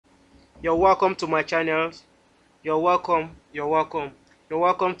You're welcome to my channel. You're welcome. You're welcome. You're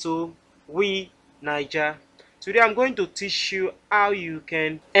welcome to We Niger. Today I'm going to teach you how you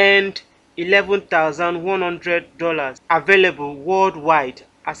can earn $11,100 available worldwide.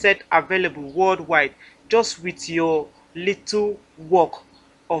 I said available worldwide just with your little work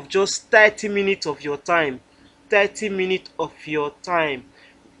of just 30 minutes of your time. 30 minutes of your time.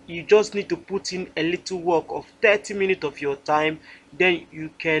 You just need to put in a little work of 30 minutes of your time, then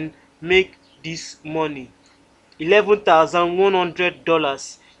you can make this money.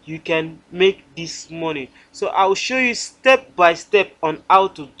 $11,100. You can make this money. So I'll show you step by step on how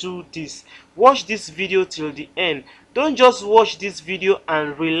to do this. Watch this video till the end. Don't just watch this video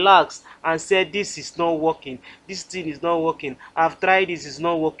and relax and say this is not working, this thing is not working, I've tried this, is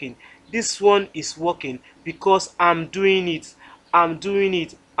not working. This one is working because I'm doing it. I'm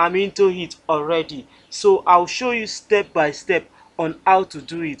into it already. So I'll show you step by step on how to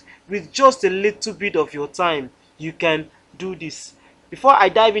do it. With just a little bit of your time, you can do this. Before I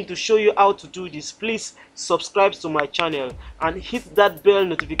dive in to show you how to do this, please subscribe to my channel and hit that bell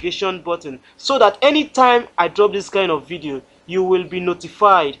notification button so that anytime I drop this kind of video, you will be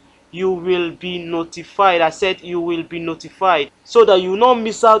notified. You will be notified. I said you will be notified so that you will not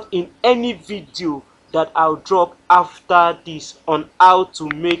miss out in any video that I'll drop after this on how to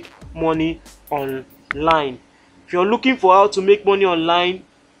make money online. If you're looking for how to make money online,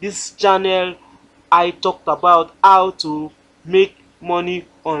 this channel I talked about how to make money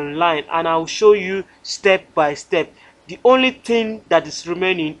online, and I'll show you step by step. The only thing that is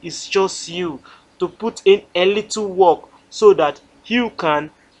remaining is just you to put in a little work so that you can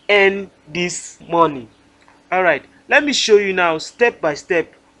earn this money. Alright, let me show you now step by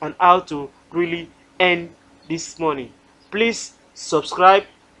step on how to really earn this money. Please subscribe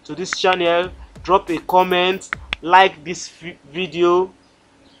to this channel, drop a comment, like this video.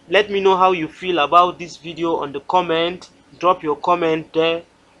 Let me know how you feel about this video on the comment. Drop your comment there.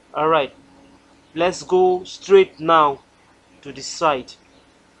 Alright, let's go straight now to the site.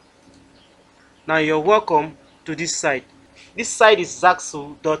 Now you're welcome to this site. This site is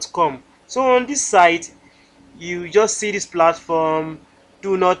Zazzle.com. So on this site, you just see this platform.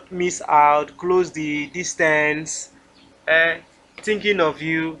 Do not miss out, close the distance, thinking of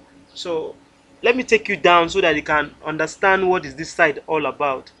you. So let me take you down so that you can understand what is this site all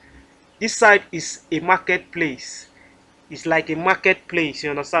about. This site is a marketplace. It's like a marketplace,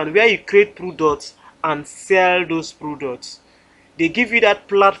 you understand, where you create products and sell those products. They give you that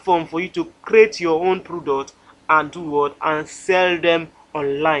platform for you to create your own product and do what, and sell them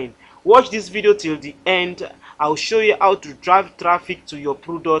online. Watch this video till the end. I'll show you how to drive traffic to your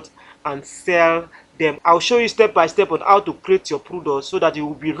product and sell them. I'll show you step by step on how to create your product so that it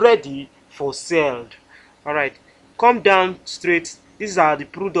will be ready for sale. All right, come down straight. These are the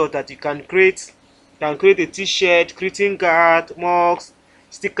products that you can create. You can create a t-shirt, greeting card, mugs,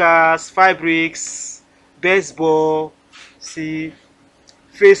 stickers, fabrics, baseball, see,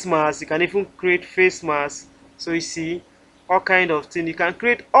 face mask. You can even create face masks. So you see all kind of things. You can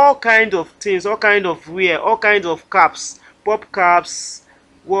create all kind of things, all kind of wear, all kinds of caps, pop caps,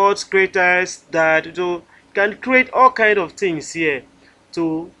 words creators that do. You can create all kind of things here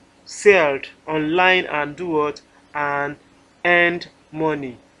to sell online and do what, and earn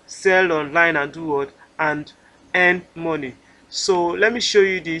money. Sell online and do what, and earn money. So let me show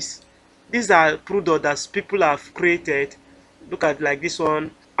you this. These are products that people have created. Look at like this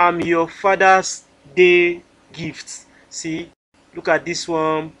one. I'm your Father's Day gifts. See, look at this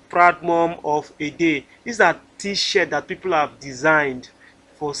one. Proud mom of a day. These are t-shirts that people have designed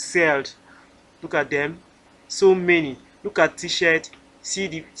for sale. Look at them, so many. Look at t-shirt. See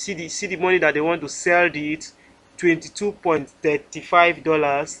the money that they want to sell it.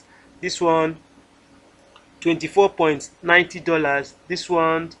 $22.35. This one $24.90. This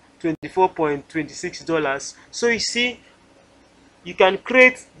one $24.26. So you see, you can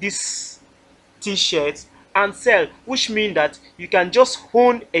create this t-shirt and sell, which means that you can just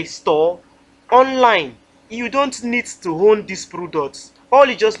own a store online. You don't need to own these products. All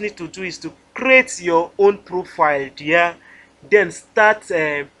you just need to do is to create your own profile there, then start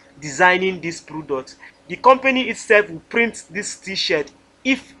designing this product. The company itself will print this t-shirt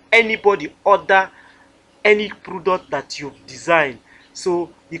if anybody order any product that you've designed. So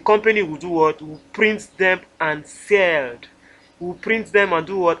the company will do what? Will print them and sell. Will print them and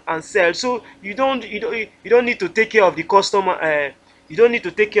do what? And sell. So you don't need to take care of the customer. You don't need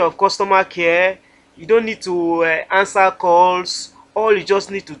to take care of customer care. You don't need to answer calls. All you just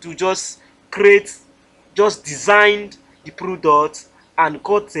need to do, just create, just design the product and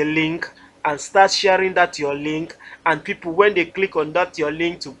cut a link and start sharing that your link, and people, when they click on that your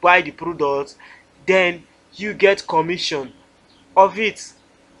link to buy the product, then you get commission of it.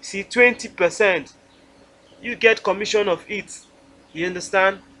 See, 20%, you get commission of it. You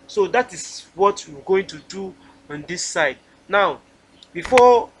understand? So that is what we're going to do on this side. Now,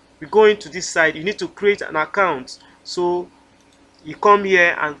 before we go into this side, you need to create an account. So you come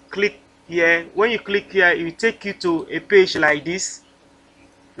here and click here. When you click here, it will take you to a page like this.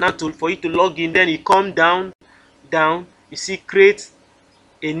 Now for you to log in, then you come down, you see create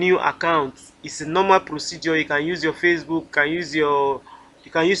a new account. It's a normal procedure. You can use your Facebook,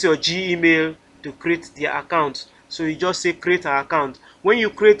 you can use your Gmail to create the account. So you just say create an account. When you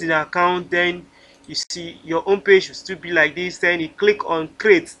create the account, then you see your home page will still be like this. Then you click on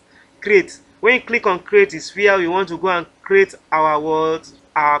create. When you click on create, is where we want to go and create our words,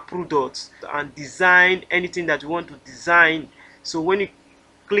 our products, and design anything that you want to design. So when you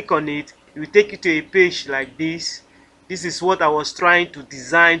click on it, it will take you to a page like this. This is what I was trying to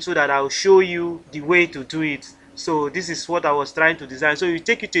design, so that I'll show you the way to do it. So this is what I was trying to design. So you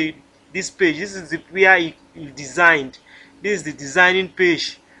take you to this page. This is where you designed. This is the designing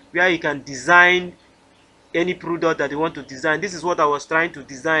page where you can design any product that you want to design. This is what I was trying to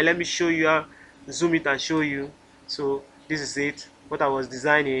design. Let me show you, zoom it and show you. So this is it, what I was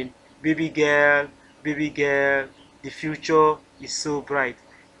designing. Baby girl, the future is so bright.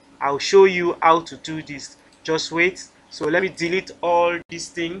 I'll show you how to do this. Just wait. So let me delete all these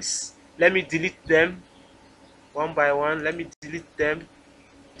things. Let me delete them one by one. Let me delete them.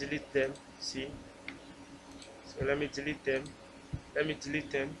 See, so let me delete them.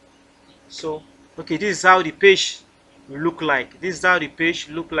 So okay, this is how the page will look like.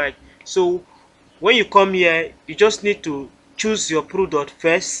 So when you come here, you just need to choose your product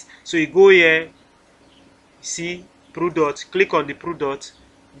first. So you go here, see product, click on the product,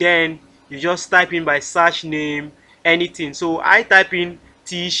 then you just type in by search name anything. So I type in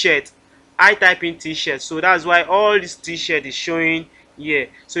t-shirt. So that's why all this t-shirt is showing here.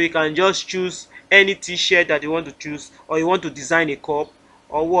 So you can just choose any t-shirt that you want to choose, or you want to design a cup,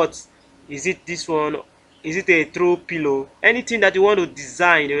 or what is it, this one, is it a throw pillow, anything that you want to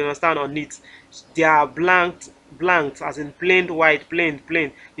design, you understand, on it. They are blanked, as in plain white, plain.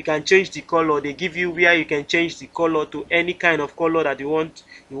 You can change the color. They give you where you can change the color to any kind of color that you want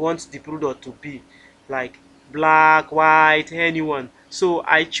the product to be, like black, white, anyone. So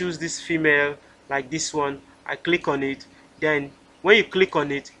I choose this female, like this one. I click on it. Then when you click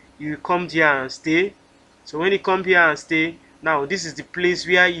on it, you come here and stay. So when you come here and stay, now this is the place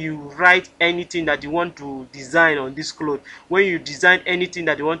where you write anything that you want to design on this cloth. When you design anything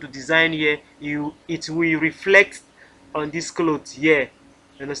that you want to design here, it will reflect on this cloth here.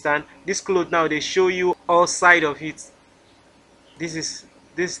 Understand? This cloth now, they show you all side of it. This is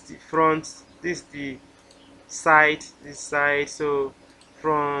the front, this the side, this side. So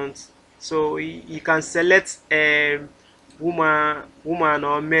front. So you can select woman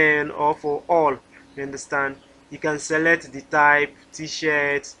or man, or for all. You understand? You can select the type,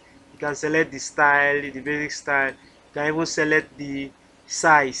 t-shirt. You can select the style, the basic style. You can even select the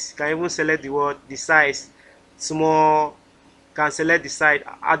size. You can even select the size, small. You can select the size,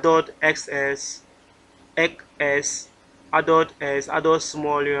 adult XS, adult S, adult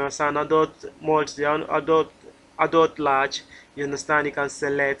small. You understand? Adult multi, adult large. You understand? You can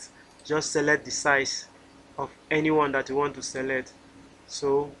select, just select the size of anyone that you want to select.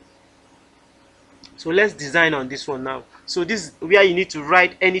 So let's design on this one now. So this is where you need to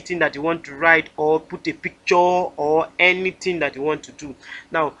write anything that you want to write, or put a picture, or anything that you want to do.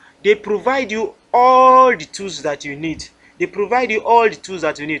 Now they provide you all the tools that you need. If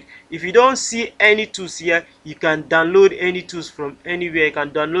you don't see any tools here, you can download any tools from anywhere. You can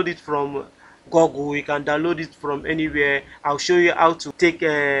download it from Google. You can download it from anywhere. I'll show you how to take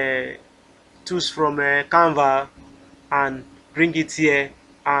tools from Canva and bring it here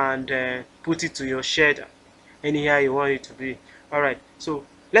and put it to your shed anyhow you want it to be. All right, so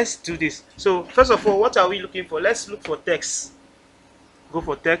let's do this. So first of all, what are we looking for? Let's look for text. Go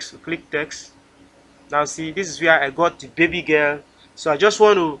for text, click text. Now see, this is where I got the baby girl. So I just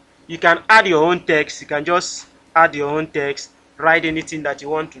want to, you can add your own text. You can just add your own text, write anything that you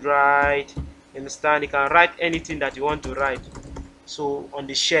want to write. You understand? You can write anything that you want to write. So on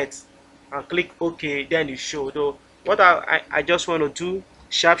the shirt, and click OK. Then you show. Though what I just want to do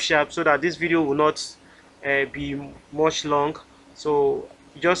sharp, so that this video will not be much long. So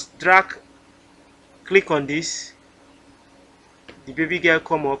you just drag, click on this, the baby girl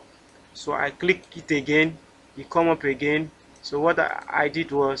come up. So I click it again, it come up again. So what I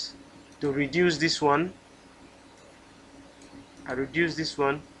did was to reduce this one. I reduce this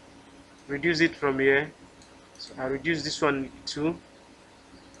one, reduce it from here. So I reduce this one too.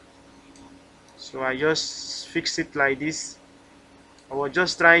 So I just fix it like this. I was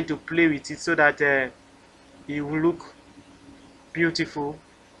just trying to play with it so that it will look beautiful.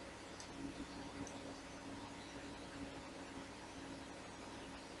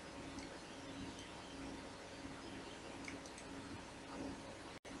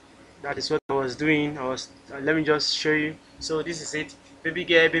 That is what I was doing. Let me just show you. So this is it, baby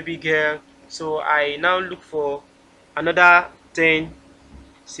girl, baby girl. So I now look for another thing.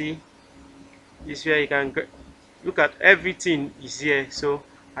 See, this where you can look at everything is here. So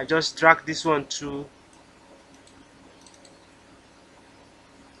I just drag this one to,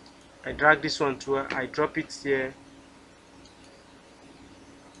 I drag this one to, I drop it here.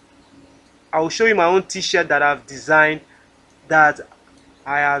 I will show you my own t-shirt that I've designed, that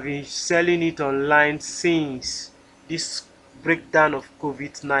I have been selling it online since this breakdown of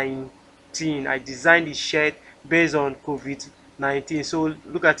COVID-19. I designed the shirt based on COVID-19. So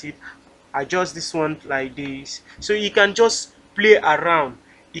look at it. Adjust this one like this. So you can just play around.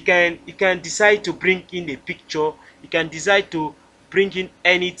 You can decide to bring in a picture. You can decide to bring in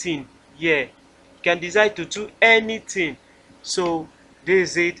anything. Yeah. You can decide to do anything. So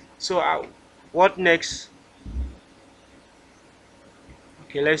this is it. So what next?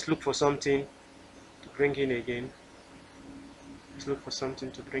 Okay, let's look for something to bring in again. Let's look for something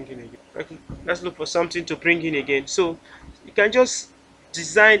to bring in again. Okay, let's look for something to bring in again. So you can just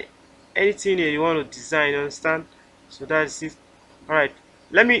design anything you want to design, understand? So that's it. All right,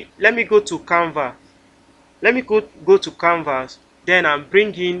 let me go to Canva. Let me go to Canvas. Then I'm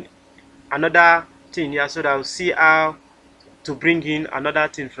bringing another thing here so that I'll see how to bring in another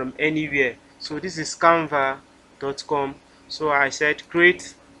thing from anywhere. So this is canva.com. So I said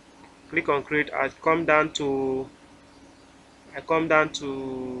create, click on create. I come down to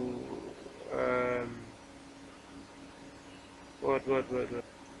um, what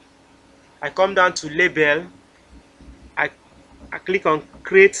I come down to label. I I click on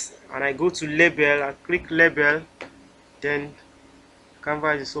create and I go to label. I click label. Then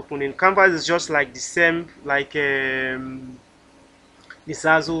Canvas is opening. Canvas is just like the same like the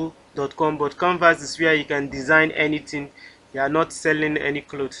Zazzle.com, but Canvas is where you can design anything. They are not selling any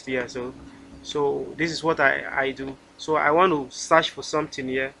clothes here. So this is what I do. So I want to search for something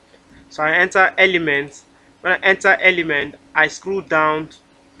here. So I enter element. When I enter element, I scroll down.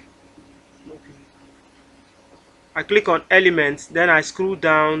 I click on elements, then I scroll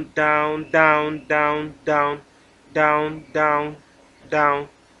down, down, down, down, down, down, down, down.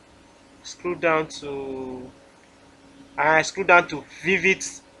 Scroll down to, I scroll down to vivid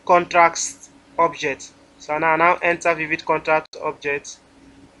contrast object. So now I now enter vivid contrast object.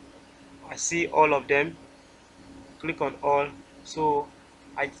 I see all of them. Click on all. So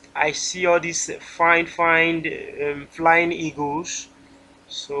I see all these fine flying eagles.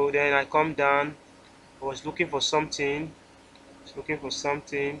 So then I come down. I was looking for something. Looking for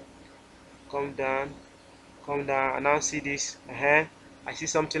something. Come down. Come down. I now see this. I see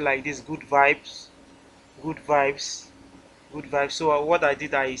something like this. Good vibes. Good vibes. Good vibes. So what I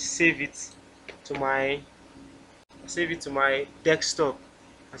did, I to my save it to my desktop.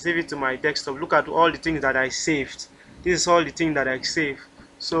 I save it to my desktop. Look at all the things that I saved. This is all the things that I saved.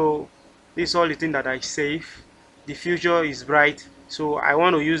 So this is all the things that I save. The future is bright. So I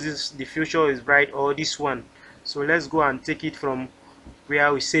want to use this, the future is bright, or this one. So let's go and take it from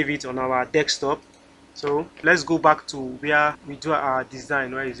where we save it on our desktop. So let's go back to where we do our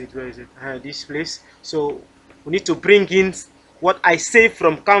design. Where is it? Where is it? This place. So we need to bring in what I saved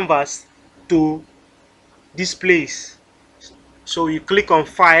from Canvas to this place. So you click on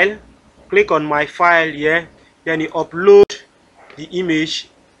file, click on my file here, then you upload the image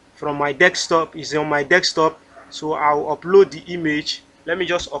from my desktop. Is on my desktop, so I'll upload the image. Let me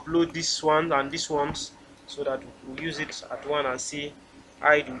just upload this one and this ones so that we'll use it at one and see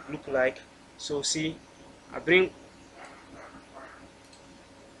how it would look like. So see, I bring,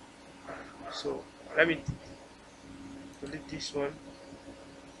 so let me delete this one.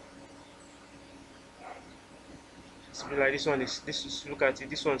 Be like this is look at it,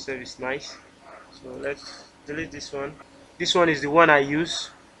 this one is nice. So let's delete this one. This one is the one I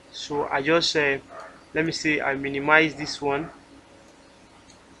use. So I just let me say I minimize this one.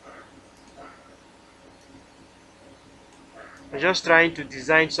 I'm just trying to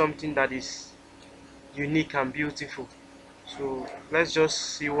design something that is unique and beautiful. So let's just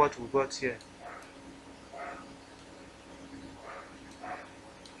see what we got here.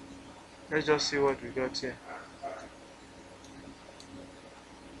 Let's just see what we got here.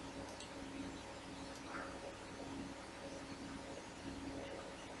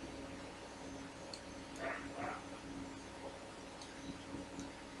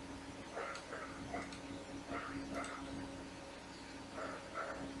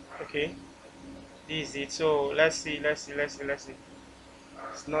 Okay, this is it. So let's see. It's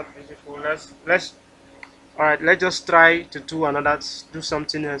not beautiful. Let's all right. Let's just try to do another. Do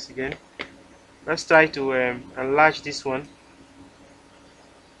something else again. Let's try to enlarge this one.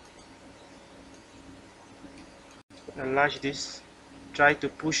 Enlarge this. Try to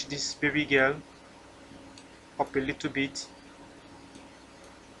push this baby girl up a little bit.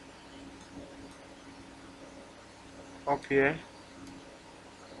 Up here.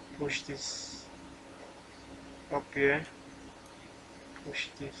 Push this up here. Push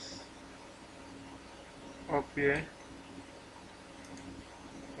this up here,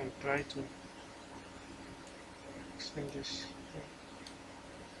 and try to extend this.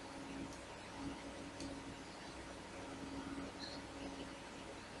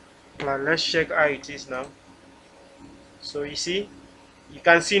 Now let's check how it is now. So you see, you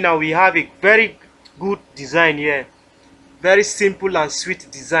can see now we have a very good design here. Very simple and sweet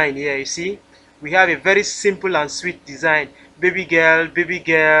design here. You see, we have a very simple and sweet design. Baby girl,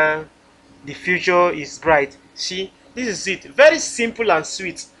 the future is bright. See, this is it. Very simple and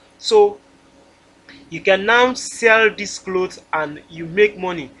sweet. So you can now sell these clothes and you make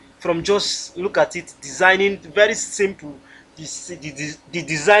money from just look at it. Designing very simple. The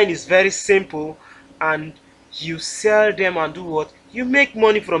design is very simple, and you sell them and do what? You make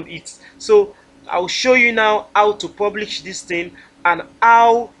money from it. So I'll show you now how to publish this thing, and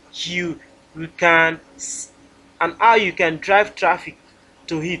how you can drive traffic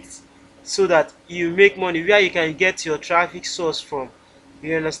to it, so that you make money, where you can get your traffic source from.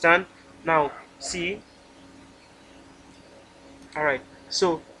 You understand? Now see, all right.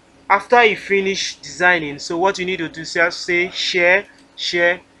 So after you finish designing, so what you need to do is just say share.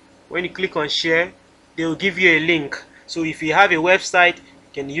 When you click on share, they will give you a link. So if you have a website,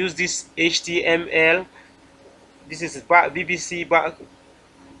 you can use this HTML. This is BBC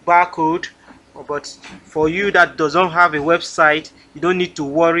barcode. But for you that doesn't have a website, you don't need to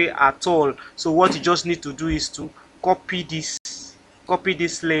worry at all. So what you just need to do is to copy this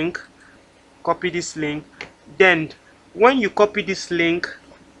link. Then when you copy this link,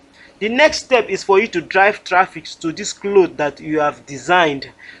 the next step is for you to drive traffic to this cloth that you have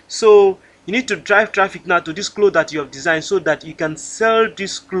designed. So you need to drive traffic now to this cloth that you have designed, so that you can sell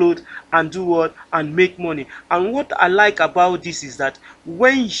this cloth and do what? And make money. And what I like about this is that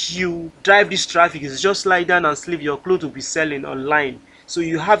when you drive this traffic, it's just lie down and sleep, your clothes will be selling online. So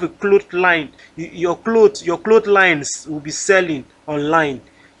you have a cloth line. Your cloth lines will be selling online.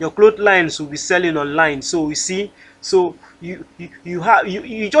 Your cloth lines will be selling online. So you see, so you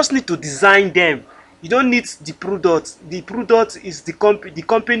just need to design them. You don't need the product. The product is the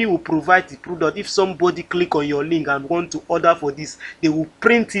company will provide the product. If somebody click on your link and want to order for this, they will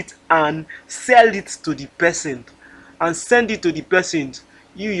print it and sell it to the person and send it to the person.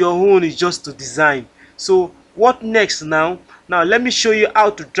 Your own is just to design. So what next now? Now let me show you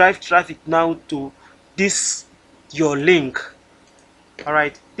how to drive traffic now to this your link. All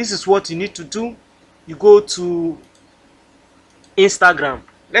right, this is what you need to do. You go to Instagram.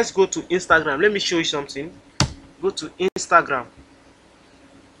 Let's go to Instagram. Let me show you something. Go to Instagram.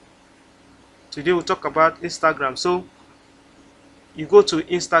 Today we'll talk about Instagram. So you go to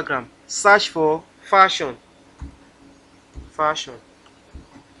Instagram, search for fashion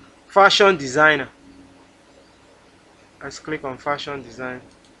designer. Let's click on fashion design.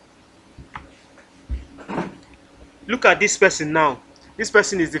 Look at this person now. This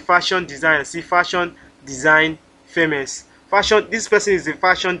person is the fashion designer. See, fashion design famous. This person is a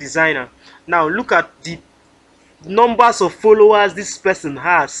fashion designer. Now look at the numbers of followers this person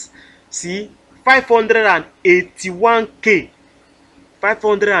has. See, 581k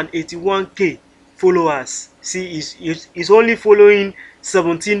 581k followers. See, he's only following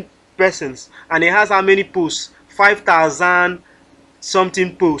 17 persons, and he has how many posts? 5,000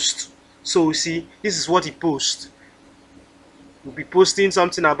 something posts. So see, this is what he posts. We'll be posting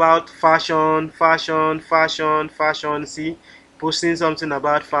something about fashion. See, posting something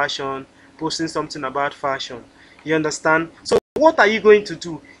about fashion. You understand? So what are you going to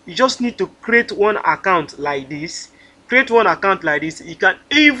do? You just need to create one account like this. You can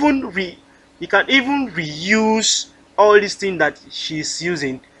even reuse all these things that she's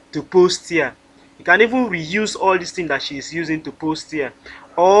using to post here.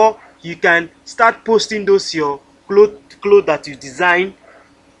 Or you can start posting those your clothes that you design,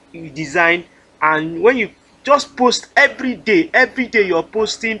 and when you just post every day you're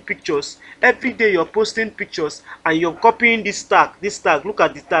posting pictures, and you're copying this tag. Look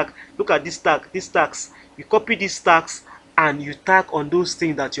at the tag, these tags. You copy these tags and you tag on those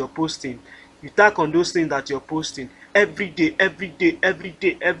things that you're posting. every day, every day, every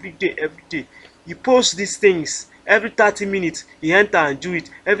day, every day, every day. You post these things every 30 minutes, you enter and do it.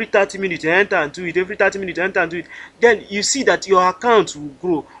 Every 30 minutes, you enter and do it. Every 30 minutes, you enter and do it. Then you see that your account will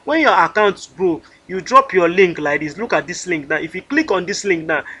grow. When your account grow, you drop your link like this. Look at this link now. If you click on this link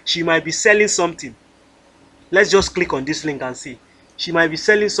now, she might be selling something. Let's just click on this link and see. She might be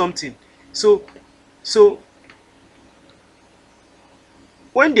selling something. So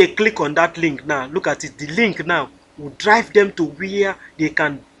when they click on that link now, look at it. The link now will drive them to where they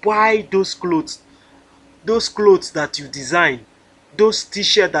can buy those clothes that you design, those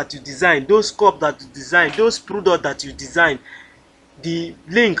t-shirt that you design, those cup that you design, those product that you design. The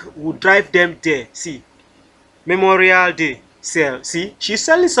link will drive them there. See, Memorial Day sale. See, she's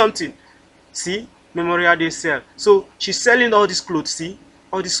selling something. See, Memorial Day sale. So she's selling all these clothes. See,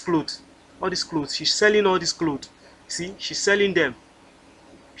 all these clothes, all these clothes. She's selling all these clothes. See, she's selling them.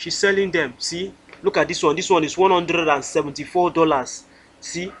 She's selling them. See, look at this one. This one is $174.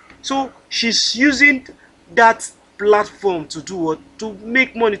 See, so she's using that platform to do what? To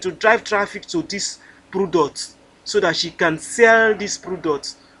make money, to drive traffic to this product, so that she can sell this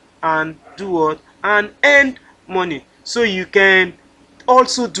product and do what? And earn money. So you can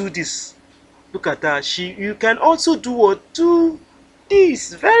also do this. Look at that. You can also do what? Do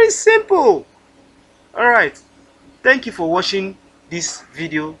this. Very simple. All right. Thank you for watching this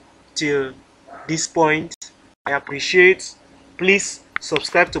video till this point. I appreciate. Please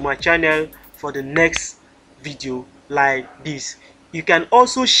subscribe to my channel for the next video like this. You can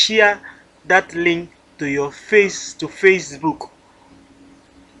also share that link to your Facebook,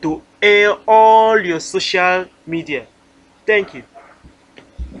 to all your social media. Thank you.